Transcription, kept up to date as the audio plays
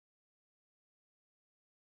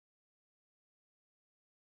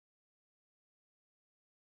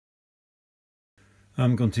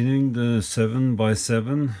I'm continuing the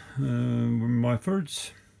 7x7 Myfords.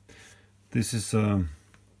 This is one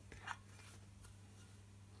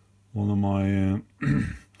of my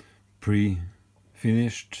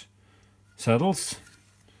pre-finished saddles,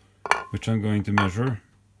 which I'm going to measure.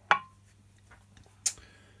 The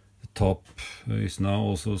top is now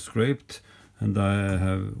also scraped, and I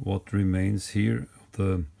have what remains here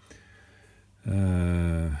of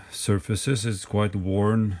the surfaces. It's quite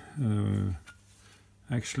worn.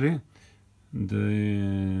 Actually,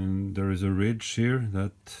 there is a ridge here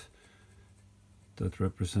that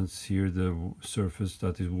represents here the surface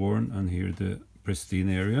that is worn, and here the pristine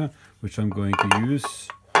area, which I'm going to use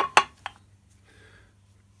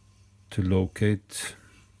to locate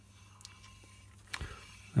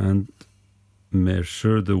and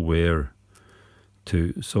measure the wear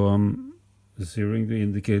too. So I'm zeroing the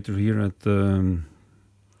indicator here at the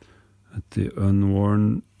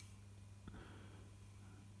unworn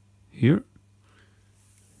here.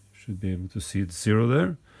 Should be able to see the 0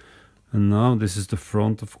 there. And now this is the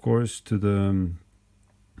front, of course, to the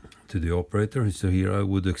operator. So here I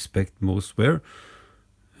would expect most wear.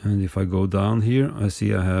 And if I go down here, I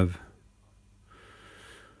see I have,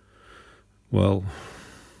 well,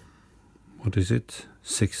 what is it?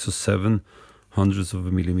 6 or 7 hundredths of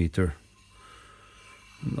a millimeter.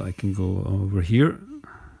 And I can go over here.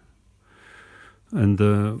 And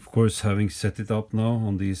of course, having set it up now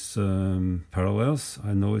on these parallels,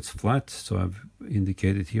 I know it's flat. So I've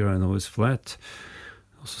indicated here, I know it's flat.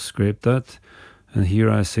 Also scrape that. And here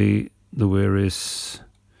I see the wear is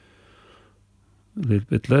a little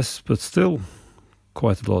bit less, but still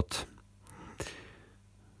quite a lot.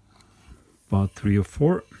 About 3 or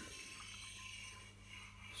 4.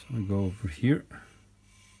 So I go over here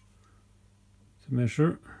to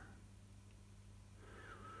measure.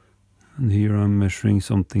 And here I'm measuring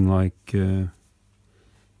something like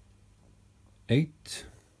 8,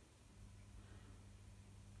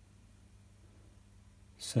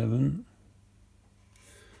 7,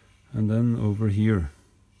 and then over here,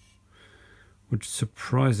 which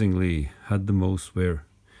surprisingly had the most wear.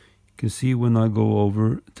 You can see when I go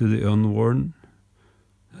over to the unworn,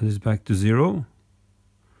 that is back to 0,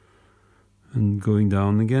 and going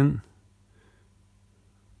down again.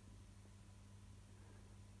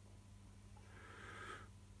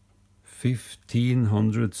 15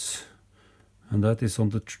 hundredths, and that is on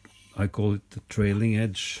the I call it the trailing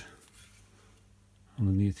edge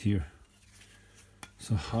underneath here.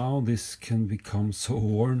 So how this can become so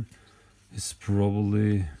worn is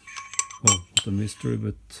probably, well, not a mystery,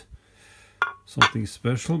 but something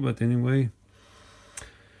special. But anyway,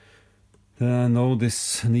 then I know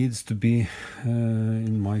this needs to be,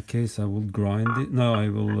 in my case I will grind it. No, I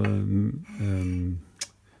will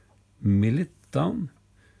mill it down,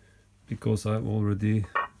 because I've already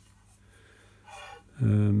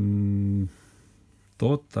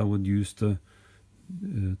thought I would use the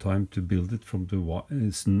time to build it from the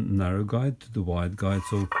it's narrow guide to the wide guide.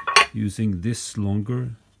 So using this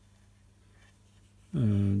longer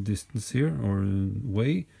distance here, or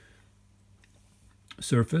way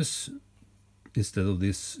surface, instead of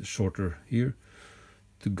this shorter here,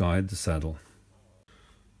 to guide the saddle.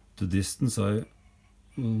 The distance I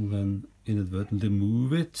will then inadvertently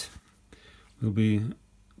move it will be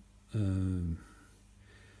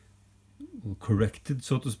corrected,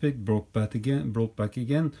 so to speak, brought back again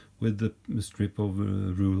with the strip of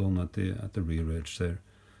Rulon at the rear edge there.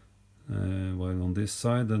 While on this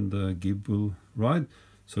side, and the gib will ride,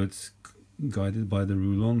 so it's guided by the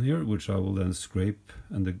Rulon here, which I will then scrape,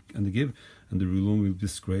 and the gib, and the Rulon will be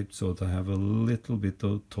scraped so that I have a little bit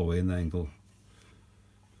of toe-in angle,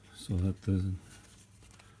 so that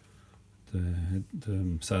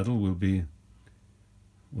the saddle will be,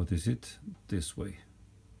 what is it? This way.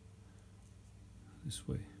 This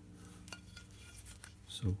way.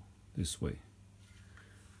 So, this way.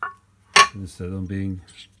 Instead of being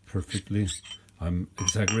perfectly, I'm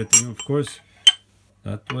exaggerating of course,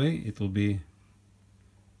 that way it will be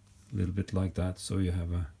a little bit like that. So you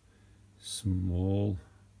have a small,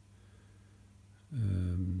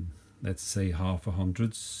 let's say half a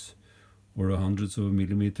hundredths, or a hundredths of a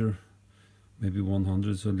millimeter, maybe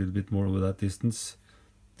 100, so a little bit more of that distance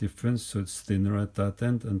difference. So it's thinner at that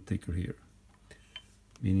end and thicker here,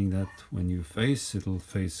 meaning that when you face, it'll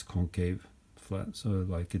face concave, flat, so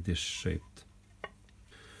like a dish shaped.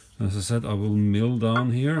 As I said, I will mill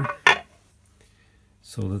down here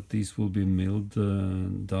so that these will be milled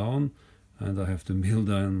down, and I have to mill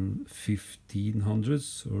down 15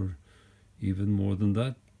 hundredths or even more than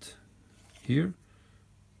that here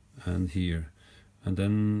and here. And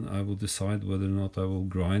then I will decide whether or not I will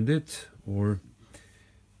grind it or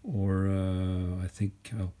or I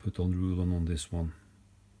think I'll put on Rulon on this one.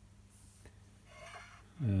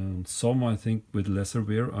 And some, I think with lesser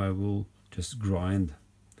wear, I will just grind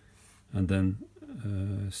and then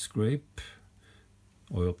scrape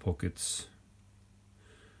oil pockets.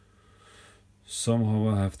 Somehow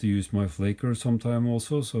I have to use my flaker sometime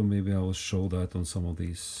also, so maybe I will show that on some of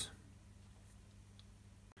these.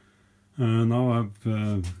 Now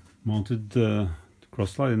I've mounted the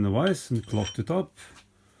crossslide in the vise and clocked it up,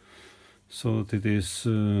 so that it is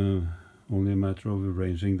only a matter of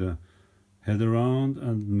arranging the head around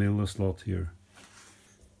and mill a slot here.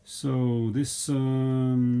 So this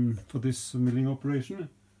for this milling operation,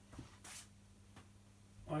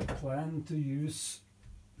 I plan to use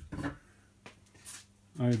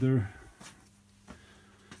either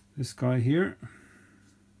this guy here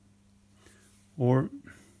or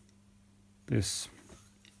this,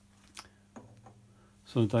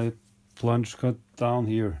 so that I plunge cut down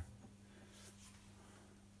here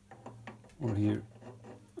or here.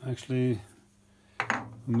 Actually, I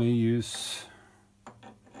may use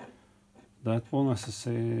that one, as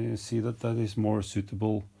I see that that is more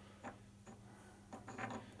suitable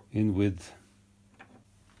in width.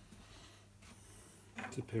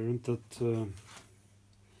 It's apparent that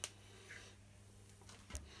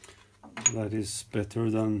that is better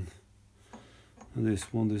than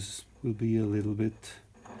this one. This will be a little bit,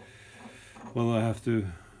 well, I have to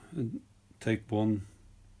take one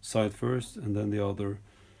side first and then the other.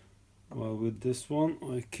 Well, with this one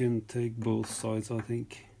I can take both sides, I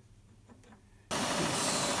think.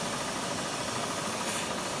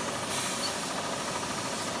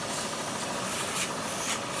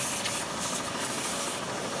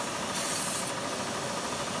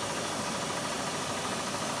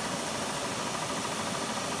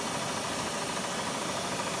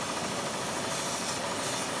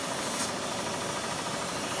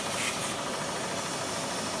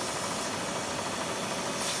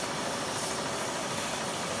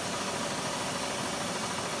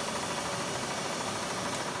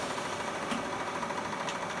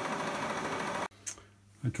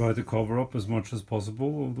 I try to cover up as much as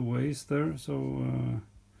possible of the waste there, so and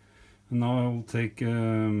now I will take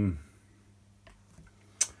well,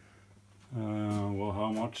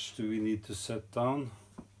 how much do we need to set down?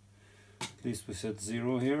 At least we set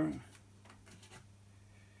 0 here,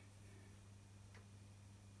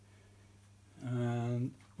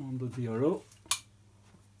 and on the DRO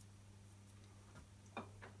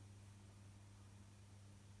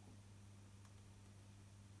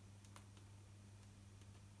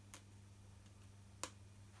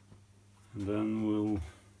and then we'll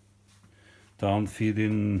down feed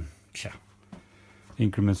in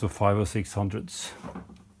increments of 500 or 600.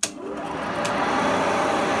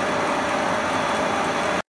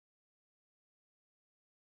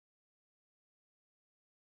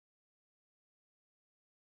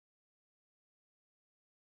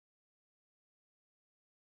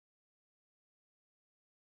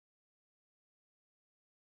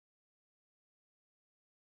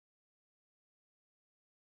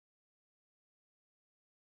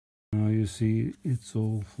 Now you see it's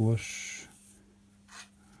all flush.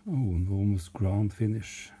 Oh, and almost ground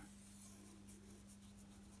finish.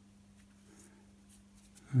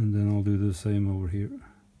 And then I'll do the same over here.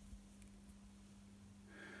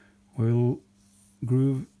 Oil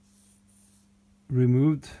groove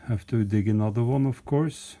removed. Have to dig another one, of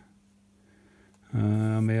course.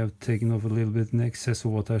 I may have taken off a little bit in excess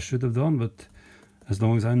of what I should have done, but as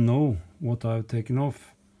long as I know what I've taken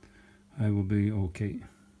off, I will be okay.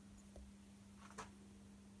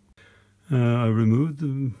 I removed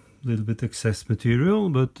a little bit excess material,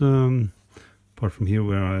 but apart from here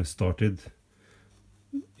where I started,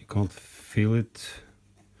 you can't feel it.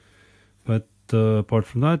 But apart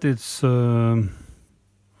from that, it's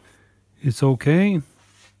okay.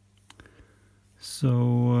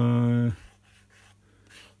 So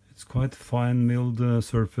it's quite fine milled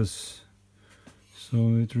surface.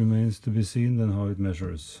 So it remains to be seen then how it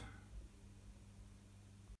measures.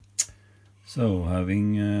 So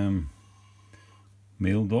having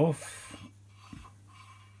milled off,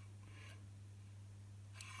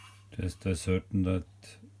 just ascertain that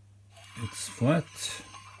it's flat.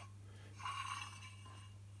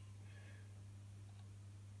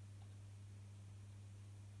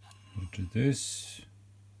 To this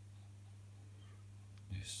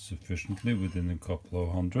is sufficiently within a couple of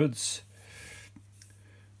hundreds.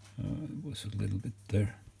 It was a little bit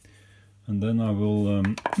there, and then I will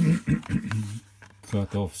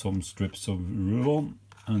cut off some strips of Rulon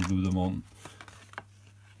and glue them on.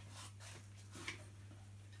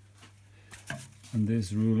 And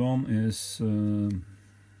this Rulon is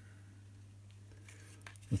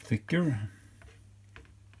thicker,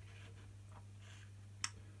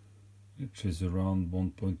 which is around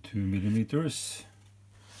 1.2 millimeters.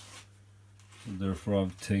 So therefore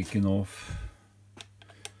I've taken off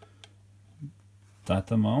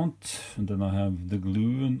that amount, and then I have the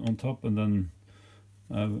glue on top, and then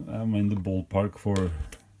I'm in the ballpark for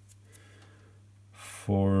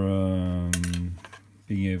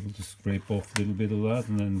being able to scrape off a little bit of that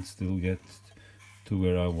and then still get to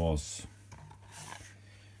where I was.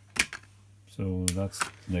 So that's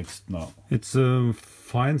next now. It's a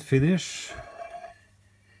fine finish.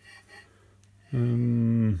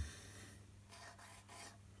 You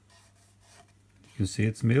can see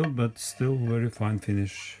it's milled, but still very fine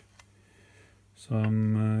finish. So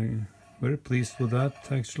I'm very pleased with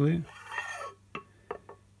that, actually.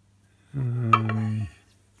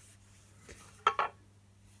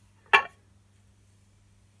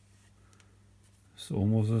 It's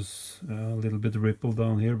almost a little bit ripple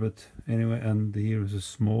down here, but anyway, and here is a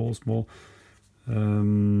small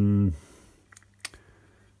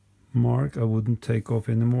mark I wouldn't take off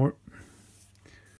anymore.